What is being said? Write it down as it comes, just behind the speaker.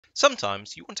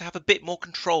Sometimes you want to have a bit more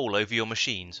control over your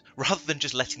machines, rather than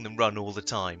just letting them run all the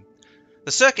time.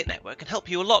 The circuit network can help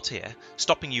you a lot here,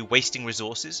 stopping you wasting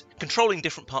resources, controlling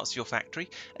different parts of your factory,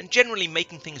 and generally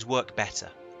making things work better.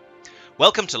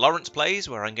 Welcome to Laurence Plays,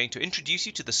 where I'm going to introduce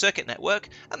you to the circuit network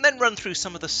and then run through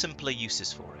some of the simpler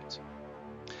uses for it.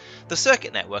 The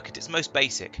circuit network at its most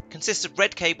basic consists of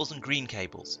red cables and green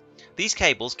cables. These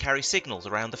cables carry signals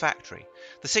around the factory.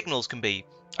 The signals can be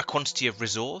a quantity of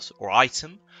resource or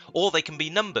item, or they can be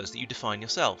numbers that you define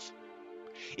yourself.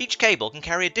 Each cable can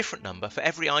carry a different number for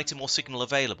every item or signal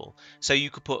available, so you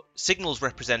could put signals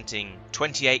representing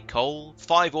 28 coal,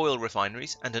 5 oil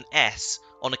refineries and an S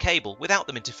on a cable without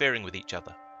them interfering with each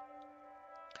other.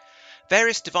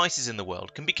 Various devices in the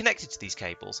world can be connected to these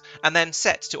cables and then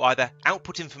set to either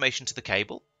output information to the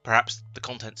cable, perhaps the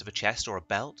contents of a chest or a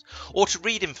belt, or to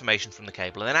read information from the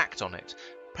cable and then act on it,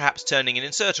 perhaps turning an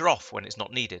inserter off when it's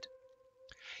not needed.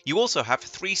 You also have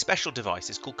 3 special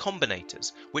devices called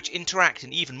combinators, which interact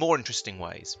in even more interesting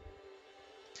ways.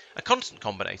 A constant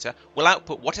combinator will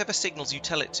output whatever signals you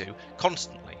tell it to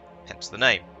constantly, hence the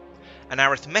name. An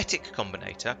arithmetic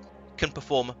combinator can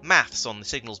perform maths on the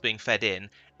signals being fed in,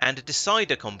 and a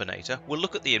decider combinator will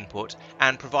look at the input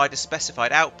and provide a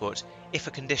specified output if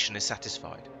a condition is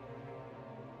satisfied.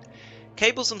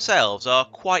 Cables themselves are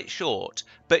quite short,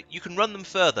 but you can run them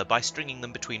further by stringing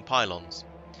them between pylons.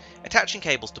 Attaching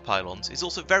cables to pylons is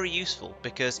also very useful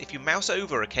because if you mouse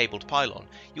over a cabled pylon,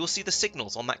 you will see the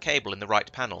signals on that cable in the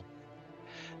right panel.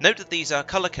 Note that these are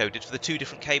color-coded for the 2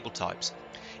 different cable types.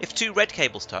 If 2 red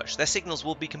cables touch, their signals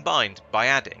will be combined by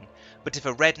adding, but if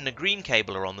a red and a green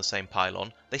cable are on the same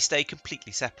pylon, they stay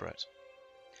completely separate.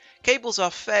 Cables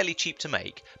are fairly cheap to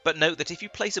make, but note that if you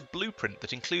place a blueprint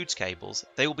that includes cables,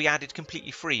 they will be added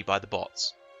completely free by the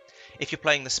bots. If you're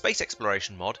playing the space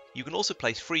exploration mod, you can also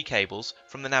place free cables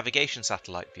from the navigation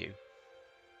satellite view.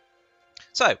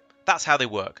 So, that's how they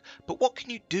work, but what can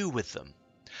you do with them?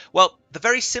 Well, the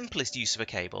very simplest use of a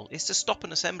cable is to stop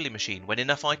an assembly machine when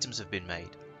enough items have been made.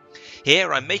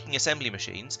 Here I'm making assembly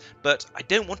machines, but I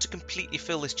don't want to completely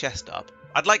fill this chest up.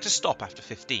 I'd like to stop after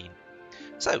 15.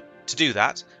 So, to do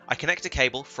that, I connect a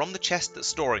cable from the chest that's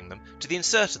storing them to the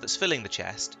inserter that's filling the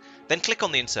chest, then click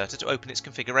on the inserter to open its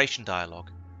configuration dialog.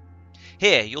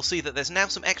 Here you'll see that there's now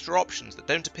some extra options that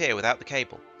don't appear without the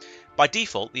cable. By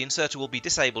default, the inserter will be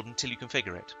disabled until you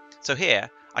configure it. So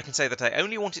here, I can say that I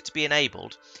only want it to be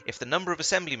enabled if the number of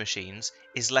assembly machines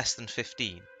is less than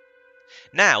 15.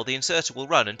 Now the inserter will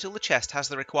run until the chest has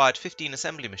the required 15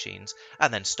 assembly machines,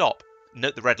 and then stop.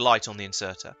 Note the red light on the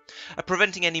inserter,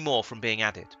 preventing any more from being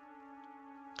added.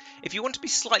 If you want to be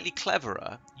slightly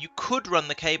cleverer, you could run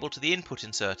the cable to the input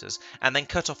inserters and then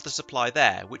cut off the supply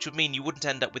there, which would mean you wouldn't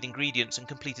end up with ingredients and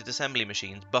completed assembly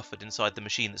machines buffered inside the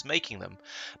machine that's making them,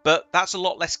 but that's a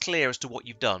lot less clear as to what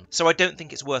you've done, so I don't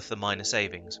think it's worth the minor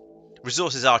savings.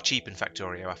 Resources are cheap in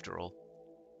Factorio after all.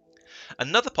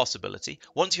 Another possibility,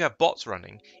 once you have bots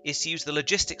running, is to use the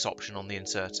logistics option on the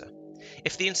inserter.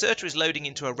 If the inserter is loading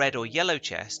into a red or yellow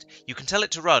chest, you can tell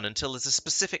it to run until there's a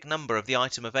specific number of the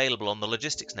item available on the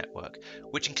logistics network,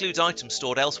 which includes items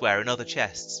stored elsewhere in other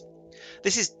chests.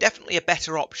 This is definitely a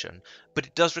better option, but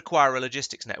it does require a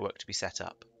logistics network to be set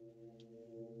up.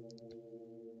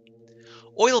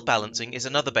 Oil balancing is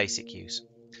another basic use.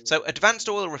 So advanced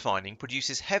oil refining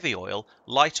produces heavy oil,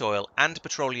 light oil and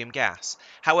petroleum gas.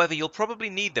 However, you'll probably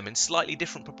need them in slightly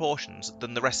different proportions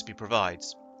than the recipe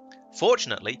provides.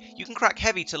 Fortunately, you can crack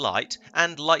heavy to light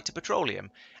and light to petroleum,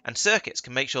 and circuits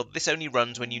can make sure that this only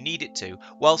runs when you need it to,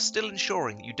 while still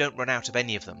ensuring that you don't run out of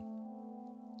any of them.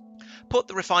 Put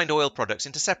the refined oil products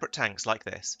into separate tanks like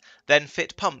this, then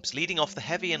fit pumps leading off the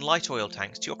heavy and light oil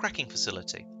tanks to your cracking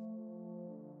facility.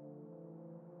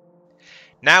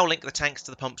 Now link the tanks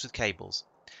to the pumps with cables.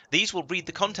 These will read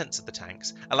the contents of the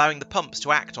tanks, allowing the pumps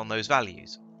to act on those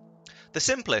values. The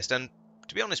simplest and,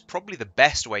 to be honest, probably the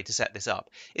best way to set this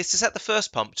up is to set the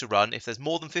first pump to run if there's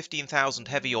more than 15,000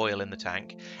 heavy oil in the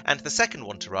tank, and the second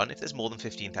one to run if there's more than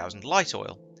 15,000 light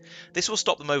oil. This will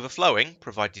stop them overflowing,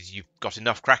 provided you've got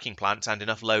enough cracking plants and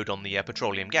enough load on the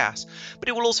petroleum gas, but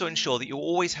it will also ensure that you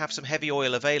always have some heavy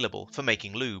oil available for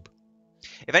making lube,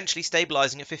 eventually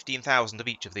stabilising at 15,000 of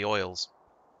each of the oils.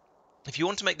 If you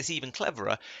want to make this even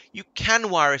cleverer, you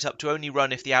can wire it up to only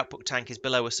run if the output tank is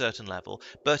below a certain level,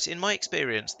 but in my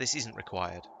experience this isn't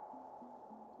required.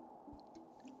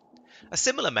 A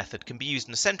similar method can be used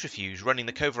in a centrifuge running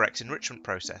the Kovarex enrichment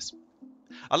process.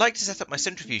 I like to set up my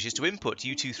centrifuges to input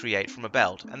U238 from a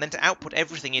belt and then to output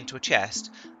everything into a chest,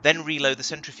 then reload the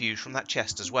centrifuge from that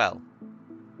chest as well.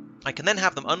 I can then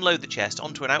have them unload the chest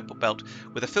onto an output belt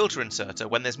with a filter inserter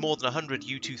when there's more than 100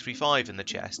 U235 in the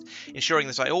chest, ensuring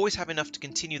that I always have enough to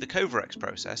continue the Kovarex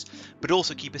process, but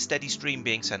also keep a steady stream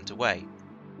being sent away.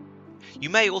 You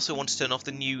may also want to turn off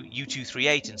the new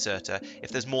U238 inserter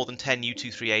if there's more than 10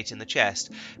 U238 in the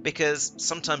chest, because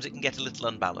sometimes it can get a little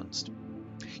unbalanced.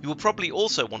 You will probably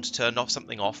also want to turn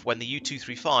something off when the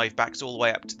U235 backs all the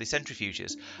way up to the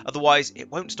centrifuges, otherwise it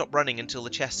won't stop running until the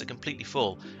chests are completely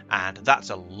full, and that's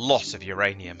a lot of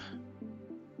uranium.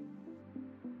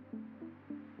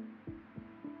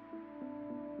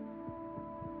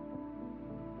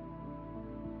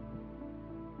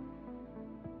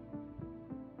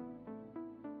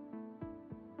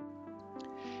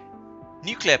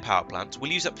 Nuclear power plants will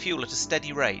use up fuel at a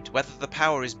steady rate whether the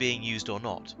power is being used or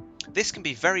not. This can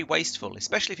be very wasteful,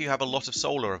 especially if you have a lot of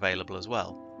solar available as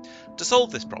well. To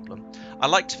solve this problem, I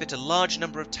like to fit a large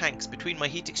number of tanks between my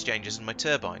heat exchangers and my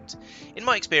turbines. In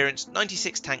my experience,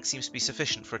 96 tanks seems to be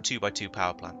sufficient for a 2x2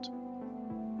 power plant.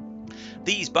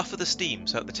 These buffer the steam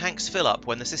so that the tanks fill up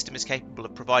when the system is capable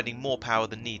of providing more power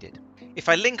than needed. If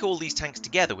I link all these tanks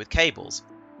together with cables,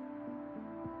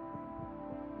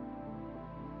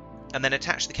 and then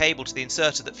attach the cable to the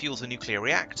inserter that fuels the nuclear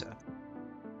reactor,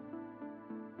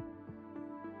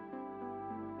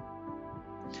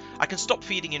 I can stop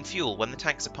feeding in fuel when the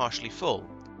tanks are partially full.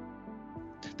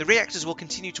 The reactors will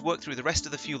continue to work through the rest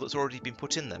of the fuel that's already been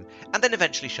put in them, and then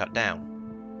eventually shut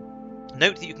down.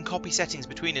 Note that you can copy settings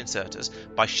between inserters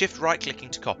by shift right clicking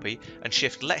to copy and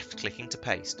shift left clicking to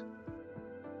paste.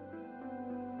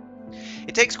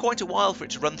 It takes quite a while for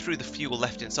it to run through the fuel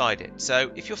left inside it,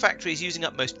 so if your factory is using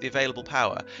up most of the available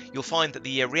power, you'll find that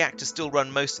the reactors still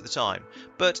run most of the time.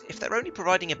 But if they're only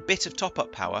providing a bit of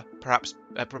top-up power, perhaps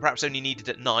only needed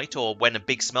at night or when a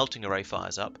big smelting array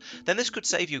fires up, then this could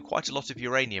save you quite a lot of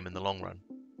uranium in the long run.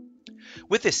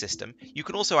 With this system, you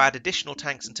can also add additional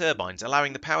tanks and turbines,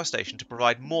 allowing the power station to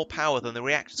provide more power than the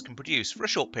reactors can produce for a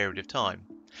short period of time.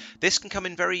 This can come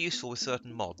in very useful with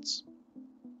certain mods.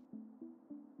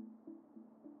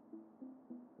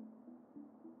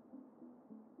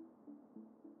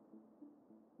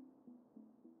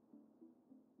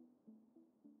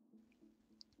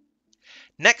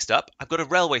 Next up, I've got a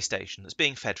railway station that's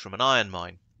being fed from an iron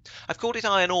mine. I've called it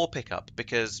iron ore pickup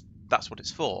because that's what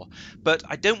it's for, but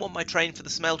I don't want my train for the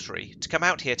smeltery to come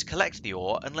out here to collect the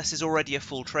ore unless there's already a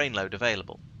full train load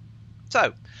available.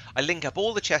 So, I link up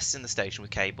all the chests in the station with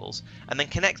cables and then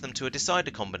connect them to a decider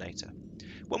combinator.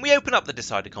 When we open up the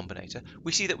decider combinator,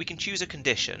 we see that we can choose a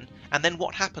condition and then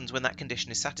what happens when that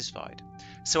condition is satisfied.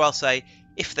 So I'll say,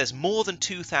 if there's more than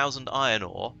 2000 iron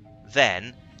ore,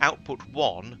 then output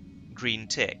 1 green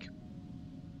tick.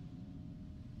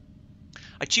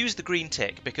 I choose the green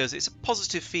tick because it's a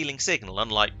positive feeling signal,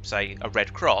 unlike, say, a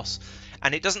red cross,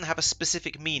 and it doesn't have a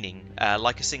specific meaning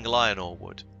like a single iron ore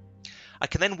would. I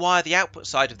can then wire the output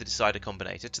side of the decider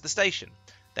combinator to the station.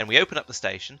 Then we open up the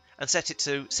station and set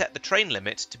the train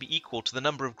limit to be equal to the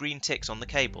number of green ticks on the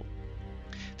cable.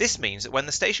 This means that when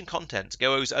the station content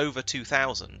goes over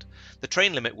 2000, the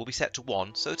train limit will be set to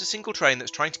 1 so that a single train that's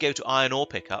trying to go to iron ore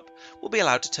pickup will be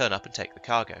allowed to turn up and take the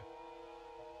cargo.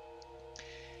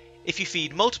 If you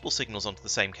feed multiple signals onto the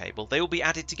same cable, they will be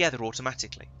added together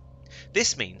automatically.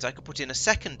 This means I could put in a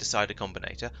second decider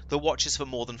combinator that watches for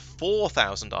more than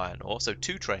 4000 iron ore, so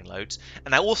 2 train loads,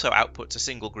 and also outputs a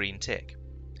single green tick.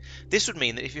 This would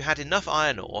mean that if you had enough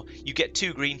iron ore, you get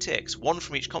 2 green ticks, 1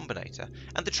 from each combinator,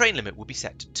 and the train limit would be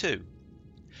set to 2.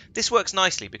 This works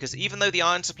nicely because even though the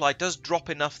iron supply does drop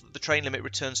enough that the train limit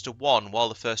returns to 1 while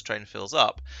the first train fills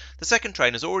up, the second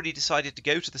train has already decided to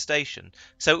go to the station,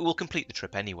 so it will complete the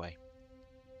trip anyway.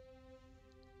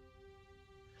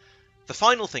 The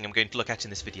final thing I'm going to look at in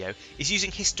this video is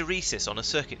using hysteresis on a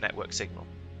circuit network signal.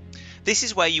 This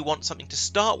is where you want something to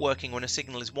start working when a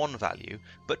signal is one value,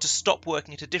 but to stop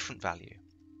working at a different value.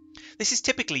 This is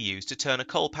typically used to turn a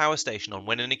coal power station on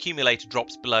when an accumulator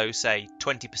drops below, say,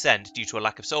 20% due to a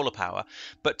lack of solar power,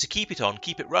 but to keep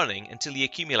it running until the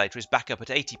accumulator is back up at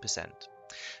 80%.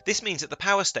 This means that the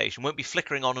power station won't be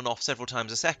flickering on and off several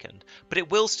times a second, but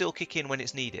it will still kick in when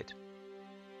it's needed.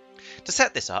 To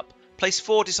set this up, place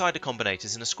 4 decider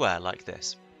combinators in a square like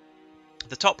this.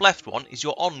 The top left one is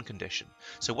your on condition,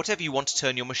 so whatever you want to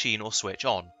turn your machine or switch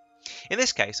on. In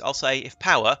this case, I'll say if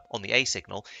power, on the A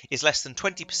signal, is less than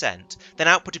 20%, then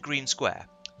output a green square.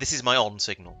 This is my on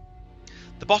signal.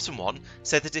 The bottom one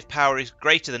says that if power is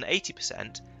greater than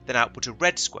 80%, then output a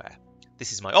red square.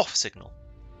 This is my off signal.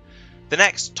 The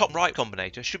next, top right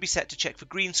combinator should be set to check for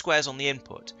green squares on the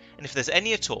input, and if there's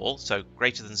any at all, so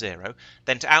greater than 0,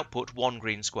 then to output 1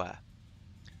 green square.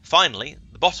 Finally,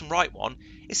 the bottom right one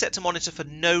is set to monitor for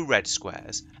no red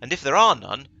squares, and if there are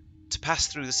none, to pass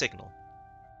through the signal.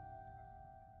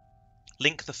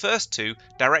 Link the first two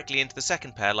directly into the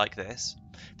second pair like this,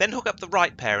 then hook up the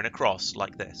right pair in a cross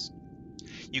like this.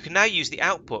 You can now use the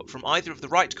output from either of the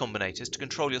right combinators to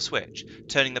control your switch,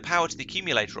 turning the power to the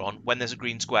accumulator on when there's a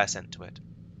green square sent to it.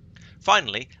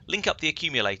 Finally, link up the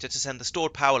accumulator to send the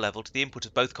stored power level to the input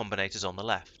of both combinators on the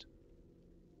left.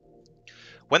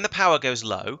 When the power goes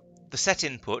low, the set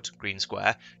input, green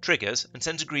square, triggers and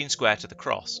sends a green square to the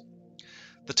cross.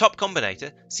 The top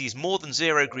combinator sees more than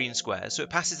 0 green squares, so it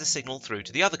passes the signal through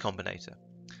to the other combinator.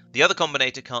 The other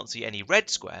combinator can't see any red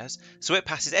squares, so it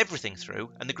passes everything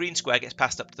through and the green square gets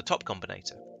passed up to the top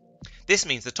combinator. This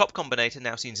means the top combinator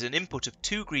now sees an input of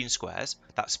 2 green squares,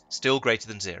 that's still greater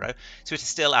than 0, so it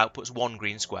still outputs 1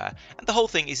 green square, and the whole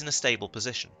thing is in a stable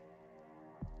position.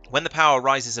 When the power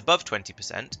rises above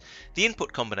 20%, the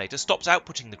input combinator stops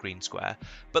outputting the green square,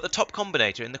 but the top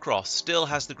combinator in the cross still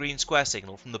has the green square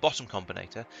signal from the bottom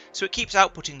combinator, so it keeps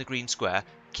outputting the green square,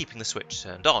 keeping the switch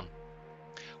turned on.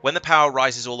 When the power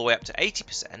rises all the way up to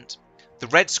 80%, the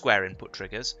red square input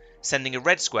triggers, sending a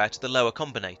red square to the lower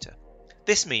combinator.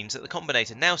 This means that the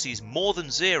combinator now sees more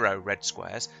than 0 red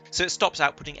squares, so it stops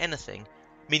outputting anything,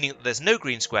 meaning that there's no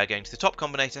green square going to the top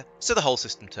combinator, so the whole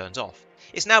system turns off.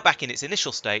 It's now back in its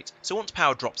initial state, so once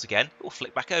power drops again, it will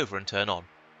flick back over and turn on.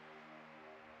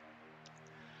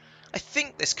 I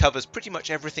think this covers pretty much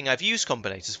everything I've used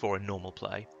combinators for in normal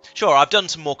play. Sure, I've done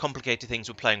some more complicated things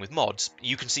when playing with mods.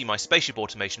 You can see my spaceship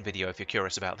automation video if you're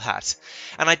curious about that.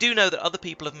 And I do know that other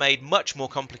people have made much more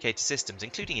complicated systems,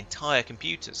 including entire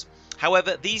computers.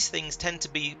 However, these things tend to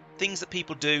be things that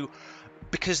people do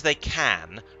because they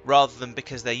can, rather than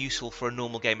because they're useful for a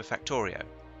normal game of Factorio.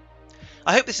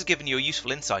 I hope this has given you a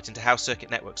useful insight into how circuit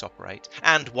networks operate,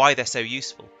 and why they're so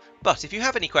useful. But if you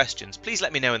have any questions, please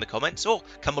let me know in the comments, or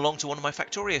come along to one of my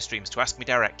Factorio streams to ask me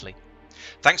directly.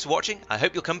 Thanks for watching, I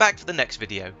hope you'll come back for the next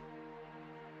video.